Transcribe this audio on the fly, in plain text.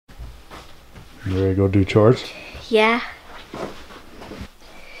You ready to go do chores? Yeah.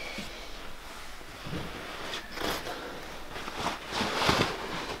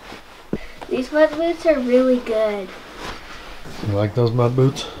 These mud boots are really good. You like those mud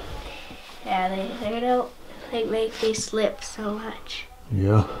boots? Yeah, they don't make me slip so much.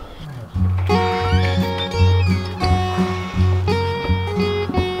 Yeah.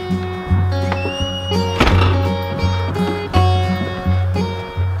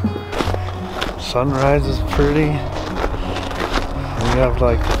 Sunrise is pretty. We have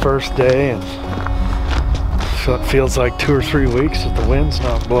like the first day, and so it feels like 2 or 3 weeks if the wind's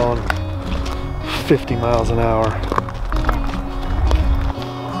not blowing 50 miles an hour.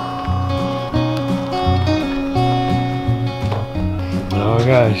 Oh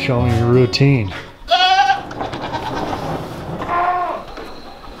guys, show me your routine.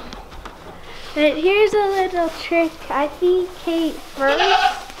 But here's a little trick. I feed Kate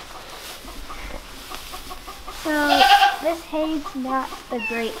first. So this hay's not the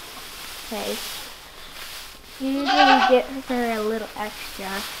great hay. Usually get her a little extra.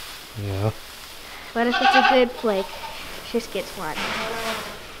 Yeah. But if it's a good flake, she just gets one.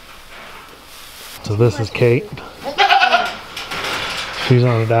 So this is Kate. She's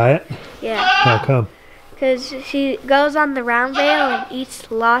on a diet? Yeah. How come? Because she goes on the round bale and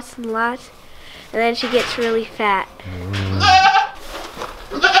eats lots and lots, and then she gets really fat.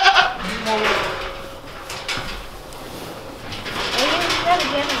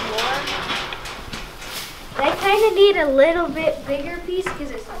 I kind of need a little bit bigger piece because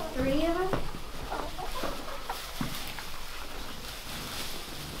it's 3 of them.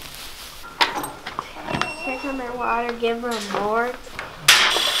 Check on their water, give them more.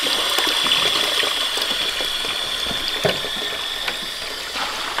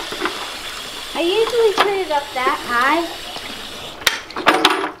 I usually put it up that high,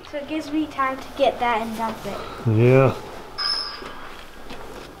 so it gives me time to get that and dump it. Yeah.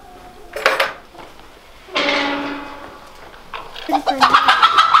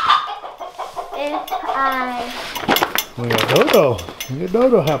 We got Dodo. We got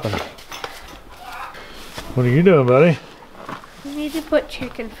Dodo happening. What are you doing, buddy? We need to put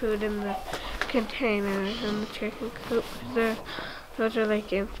chicken food in the containers in the chicken coop because those are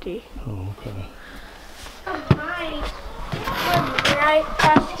like empty. Oh, okay. Oh, hi. Right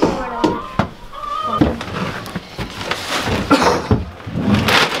past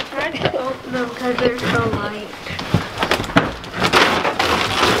trying to open them because they're so light.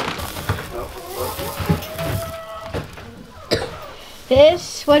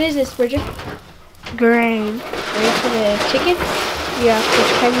 What is this, Bridget? Grain. Grain for the chicken? Yeah,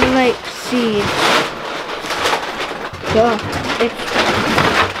 it's kind of like seed. Yeah,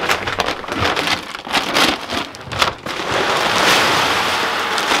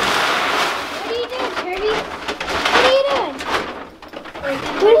 What are you doing, Kirby? What are you doing?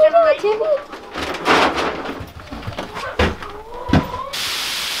 What are you doing, Timmy?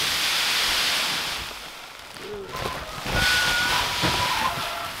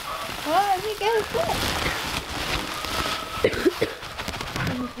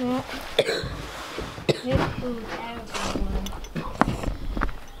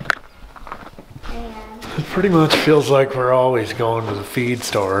 It pretty much feels like we're always going to the feed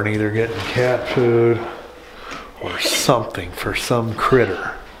store and either getting cat food or something for some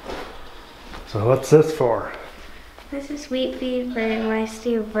critter. So what's this for? This is sweet feed for my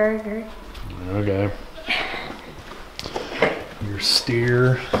stew burger. Okay. Your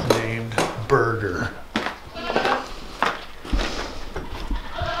steer named Burger.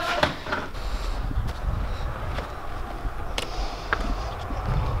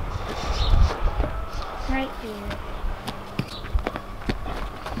 Right here.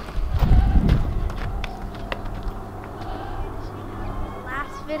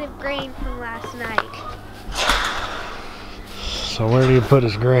 Last bit of grain from last night. So where do you put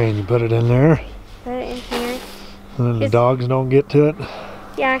his grain? You put it in there? Put it in here. And then the dogs don't get to it?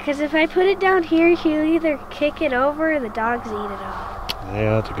 Yeah, because if I put it down here, he'll either kick it over or the dogs eat it up.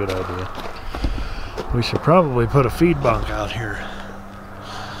 Yeah, that's a good idea. We should probably put a feed bunk out here.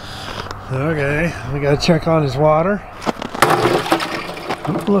 Okay, we gotta check on his water.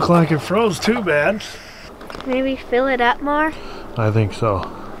 Don't look like it froze too bad. Maybe fill it up more? I think so.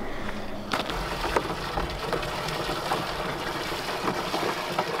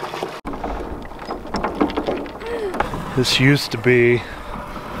 This used to be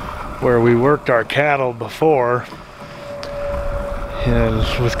where we worked our cattle before, and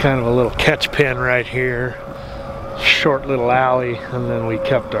it was kind of a little catch pen right here, short little alley, and then we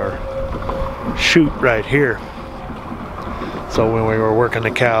kept our chute right here. So when we were working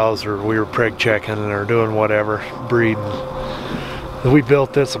the cows or we were preg checking or doing whatever, breeding, we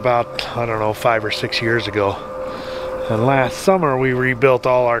built this about, I don't know, 5 or 6 years ago. And last summer we rebuilt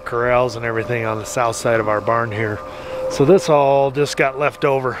all our corrals and everything on the south side of our barn here. So this all just got left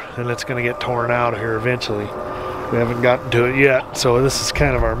over and it's going to get torn out here eventually. We haven't gotten to it yet. So this is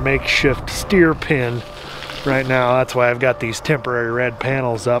kind of our makeshift steer pen right now. That's why I've got these temporary red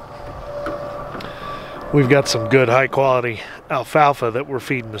panels up. We've got some good high quality alfalfa that we're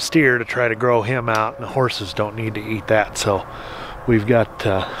feeding the steer to try to grow him out, and the horses don't need to eat that. So we've got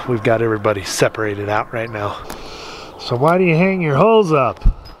everybody separated out right now. So why do you hang your hose up?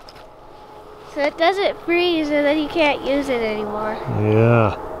 So it doesn't freeze and then you can't use it anymore.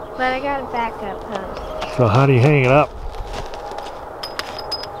 Yeah. But I got a backup hose. So how do you hang it up?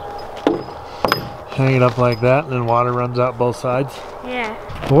 Hang it up like that and then water runs out both sides? Yeah.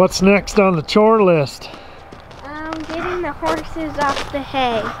 What's next on the chore list? Getting the horses off the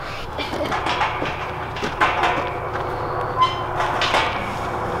hay.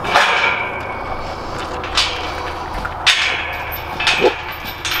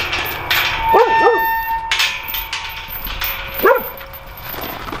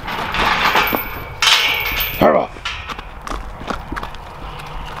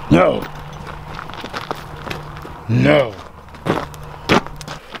 No. No.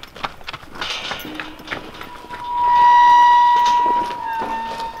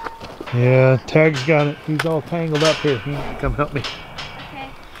 Yeah, Tag's got it. He's all tangled up here. He needs to come help me. Okay.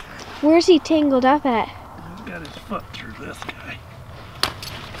 Where's he tangled up at? He's got his foot through this guy.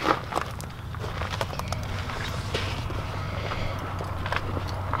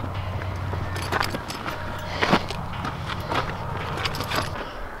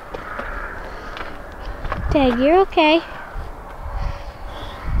 Tag, you're okay.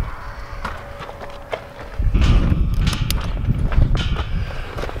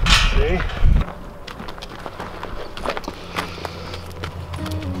 See?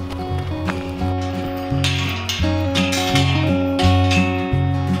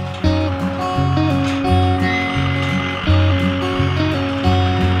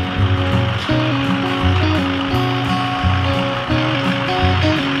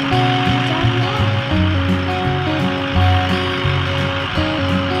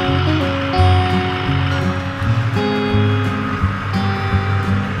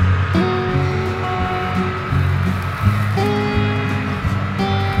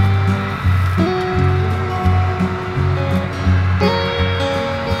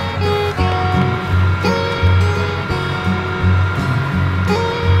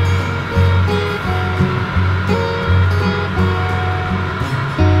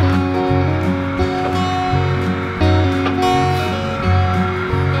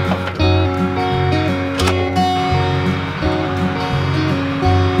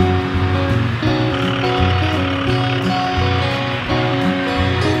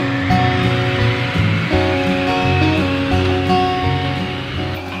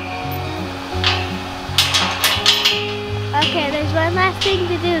 Okay, there's one last thing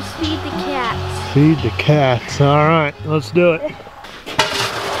to do is feed the cats. Feed the cats. All right, let's do it.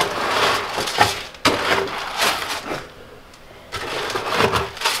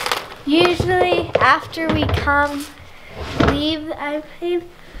 Usually after we leave,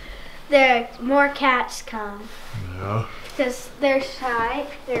 there more cats come. Yeah. Because they're shy.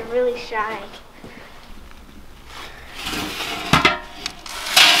 They're really shy.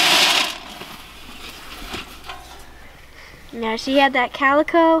 Now she had that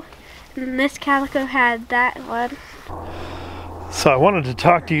calico, and this calico had that one. So I wanted to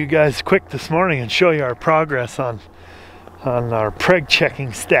talk to you guys quick this morning and show you our progress on our preg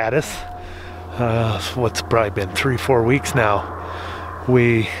checking status. What's probably been 3-4 weeks now.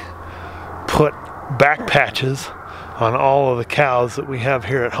 We put back patches on all of the cows that we have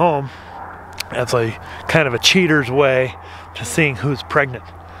here at home. That's a kind of a cheater's way to seeing who's pregnant,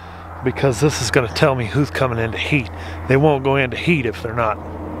 because this is going to tell me who's coming into heat. They won't go into heat if they're not,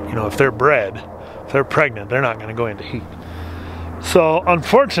 if they're bred, if they're pregnant, they're not going to go into heat. So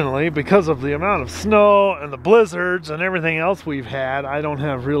unfortunately, because of the amount of snow and the blizzards and everything else we've had, I don't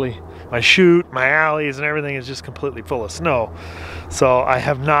have really, my chute, my alleys and everything is just completely full of snow. So I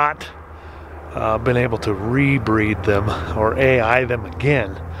have not been able to rebreed them or AI them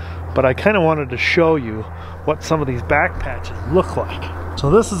again. But I kind of wanted to show you what some of these back patches look like. So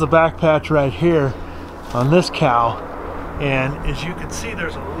this is a back patch right here on this cow, and as you can see,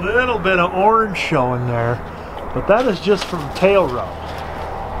 there's a little bit of orange showing there, but that is just from tail rub.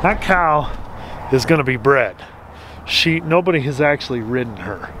 That cow is going to be bred. Nobody has actually ridden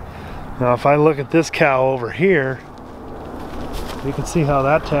her. Now if I look at this cow over here, You can see how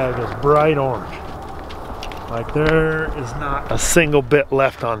that tag is bright orange. Like there is not a single bit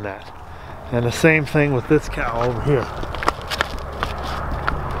left on that. And the same thing with this cow over here.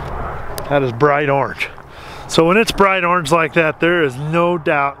 That is bright orange. So when it's bright orange like that, there is no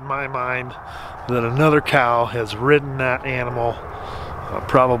doubt in my mind that another cow has ridden that animal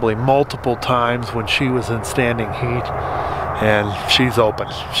probably multiple times when she was in standing heat, and she's open.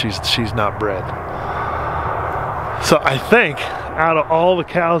 She's not bred. So I think out of all the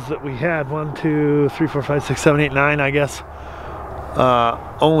cows that we had, 1, 2, 3, 4, 5, 6, 7, 8, 9, I guess,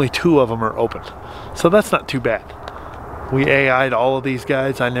 only 2 of them are open. So that's not too bad. We AI'd all of these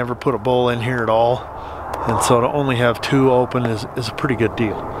guys. I never put a bull in here at all. And so to only have 2 open is a pretty good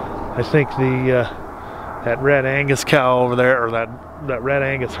deal. I think that red Angus cow over there, or that red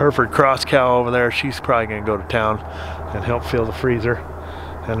Angus Hereford cross cow over there, she's probably going to go to town and help fill the freezer.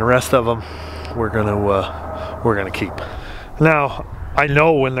 And the rest of them we're gonna keep. Now, I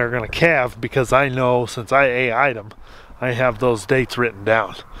know when they're going to calve because I know, since I AI'd them, I have those dates written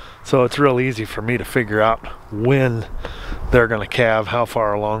down. So it's real easy for me to figure out when they're going to calve, how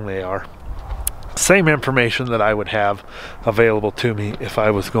far along they are. Same information that I would have available to me if I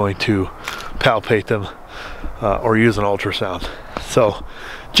was going to palpate them or use an ultrasound. So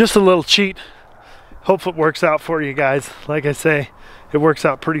just a little cheat. Hope it works out for you guys. Like I say, it works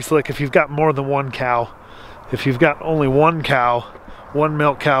out pretty slick if you've got more than 1 cow. If you've got only 1 cow, 1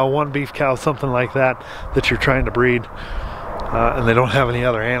 milk cow, 1 beef cow, something like that, that you're trying to breed, and they don't have any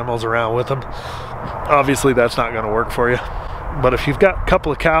other animals around with them, obviously that's not going to work for you. But if you've got a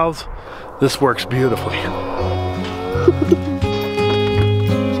couple of cows, this works beautifully.